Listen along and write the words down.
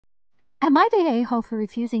Am I the a-hole for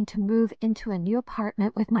refusing to move into a new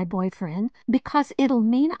apartment with my boyfriend because it'll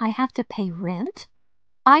mean I have to pay rent?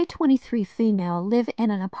 I, 23 female, live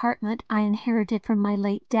in an apartment I inherited from my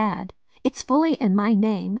late dad. It's fully in my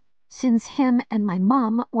name, since him and my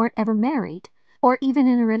mom weren't ever married, or even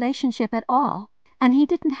in a relationship at all, and he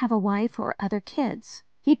didn't have a wife or other kids.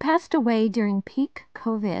 He passed away during peak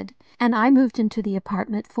COVID, and I moved into the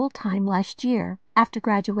apartment full-time last year, after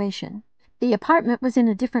graduation. The apartment was in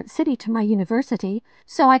a different city to my university,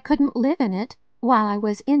 so I couldn't live in it while I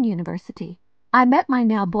was in university. I met my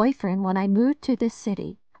now boyfriend when I moved to this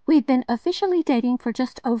city. We've been officially dating for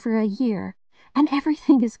just over a year, and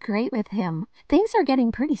everything is great with him. Things are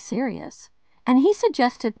getting pretty serious, and he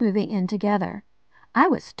suggested moving in together. I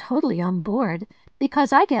was totally on board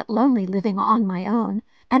because I get lonely living on my own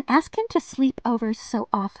and ask him to sleep over so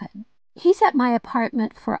often. He's at my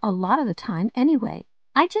apartment for a lot of the time anyway.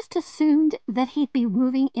 I just assumed that he'd be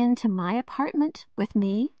moving into my apartment with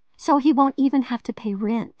me, so he won't even have to pay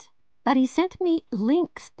rent. But he sent me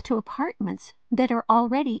links to apartments that are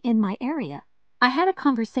already in my area. I had a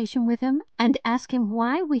conversation with him and asked him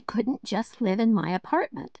why we couldn't just live in my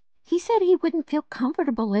apartment. He said he wouldn't feel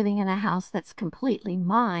comfortable living in a house that's completely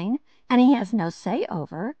mine and he has no say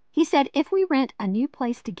over. He said if we rent a new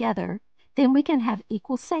place together, then we can have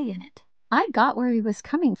equal say in it. I got where he was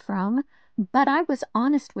coming from, but I was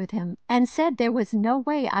honest with him and said there was no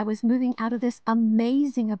way I was moving out of this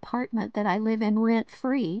amazing apartment that I live in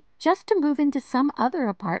rent-free just to move into some other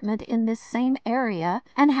apartment in this same area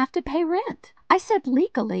and have to pay rent. I said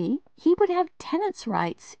legally he would have tenants'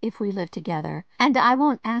 rights if we lived together, and I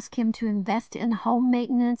won't ask him to invest in home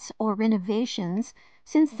maintenance or renovations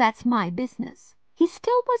since that's my business. He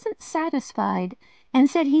still wasn't satisfied and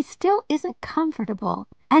said he still isn't comfortable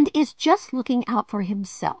and is just looking out for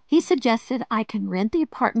himself. He suggested I can rent the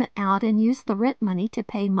apartment out and use the rent money to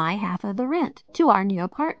pay my half of the rent to our new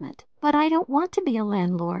apartment. But I don't want to be a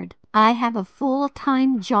landlord. I have a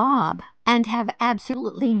full-time job and have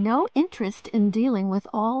absolutely no interest in dealing with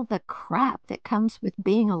all the crap that comes with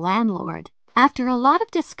being a landlord. After a lot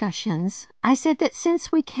of discussions, I said that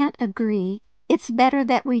since we can't agree, it's better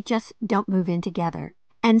that we just don't move in together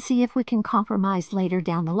and see if we can compromise later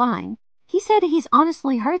down the line. He said he's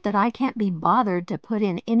honestly hurt that I can't be bothered to put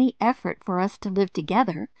in any effort for us to live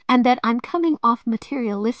together, and that I'm coming off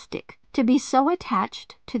materialistic to be so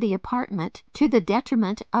attached to the apartment to the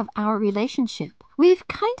detriment of our relationship. We've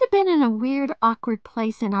kind of been in a weird, awkward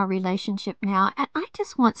place in our relationship now, and I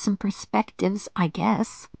just want some perspectives, I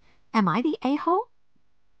guess. Am I the a-hole?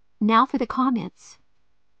 Now for the comments.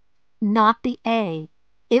 Not the A.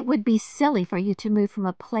 It would be silly for you to move from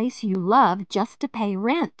a place you love just to pay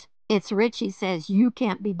rent. It's Richie says you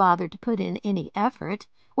can't be bothered to put in any effort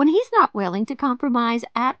when he's not willing to compromise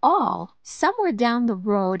at all. Somewhere down the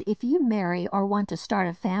road, if you marry or want to start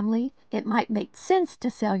a family, it might make sense to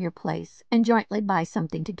sell your place and jointly buy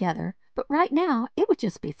something together. But right now, it would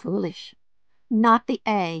just be foolish. Not the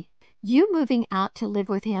A. You moving out to live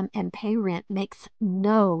with him and pay rent makes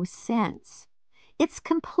no sense. It's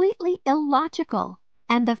completely illogical,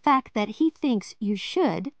 and the fact that he thinks you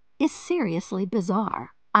should is seriously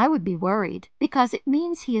bizarre. I would be worried because it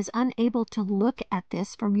means he is unable to look at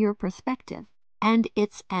this from your perspective, and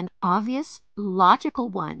it's an obvious, logical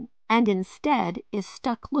one, and instead is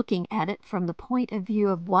stuck looking at it from the point of view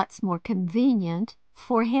of what's more convenient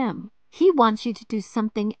for him. He wants you to do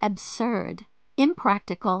something absurd,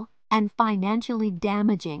 impractical, and financially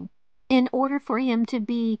damaging in order for him to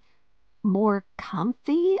be more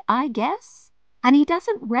comfy, I guess? And he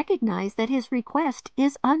doesn't recognize that his request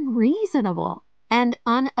is unreasonable and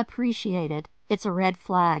unappreciated. It's a red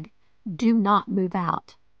flag. Do not move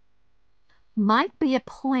out. Might be a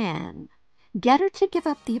plan. Get her to give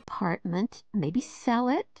up the apartment, maybe sell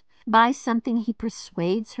it, buy something he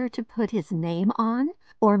persuades her to put his name on,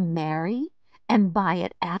 or marry, and buy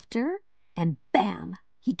it after, and bam,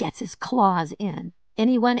 he gets his claws in.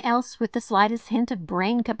 Anyone else with the slightest hint of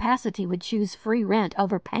brain capacity would choose free rent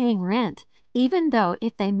over paying rent, even though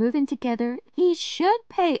if they move in together, he should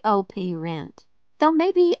pay OP rent, though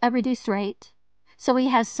maybe a reduced rate, so he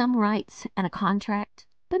has some rights and a contract.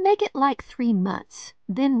 But make it like 3 months,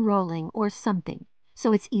 then rolling or something,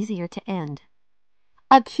 so it's easier to end.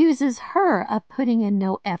 Accuses her of putting in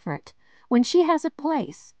no effort when she has a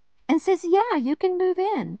place, and says, yeah, you can move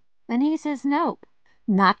in. And he says, nope,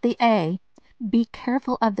 not the A. Be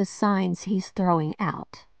careful of the signs he's throwing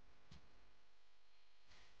out.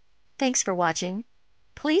 Thanks for watching.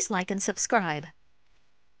 Please like and subscribe.